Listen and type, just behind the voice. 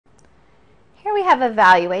we have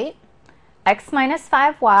evaluate x minus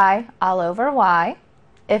 5y all over y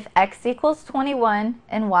if x equals 21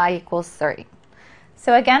 and y equals 3.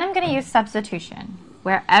 So again, I'm going to use substitution.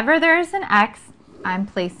 Wherever there is an x, I'm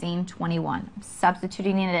placing 21. I'm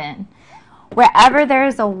substituting it in. Wherever there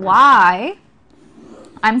is a y,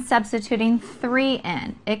 I'm substituting 3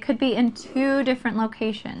 in. It could be in 2 different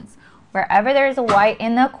locations. Wherever there is a y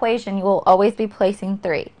in the equation, you will always be placing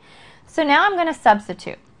 3. So now I'm going to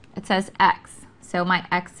substitute. It says x. So my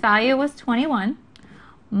x value was 21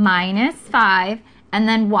 minus 5, and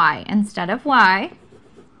then y. Instead of y,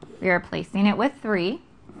 we are placing it with 3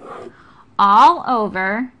 all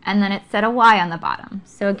over, and then it said a y on the bottom.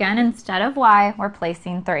 So again, instead of y, we're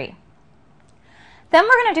placing 3. Then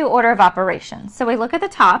we're going to do order of operations. So we look at the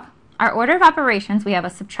top. Our order of operations, we have a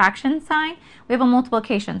subtraction sign, we have a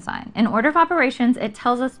multiplication sign. In order of operations, it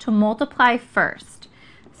tells us to multiply first.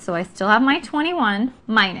 So I still have my 21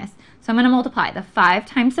 minus. So I'm going to multiply the 5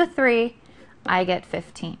 times the 3, I get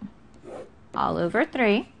 15 all over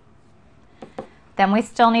 3. Then we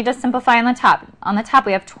still need to simplify on the top. On the top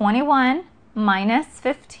we have 21 minus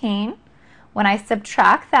 15. When I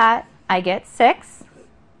subtract that, I get 6.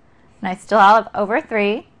 And I still have over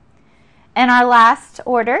 3. In our last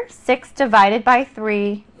order, 6 divided by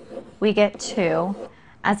 3, we get 2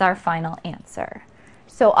 as our final answer.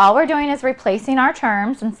 So all we're doing is replacing our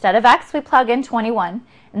terms. Instead of x, we plug in 21.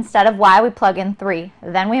 Instead of y, we plug in 3.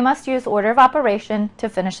 Then we must use order of operation to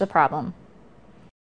finish the problem.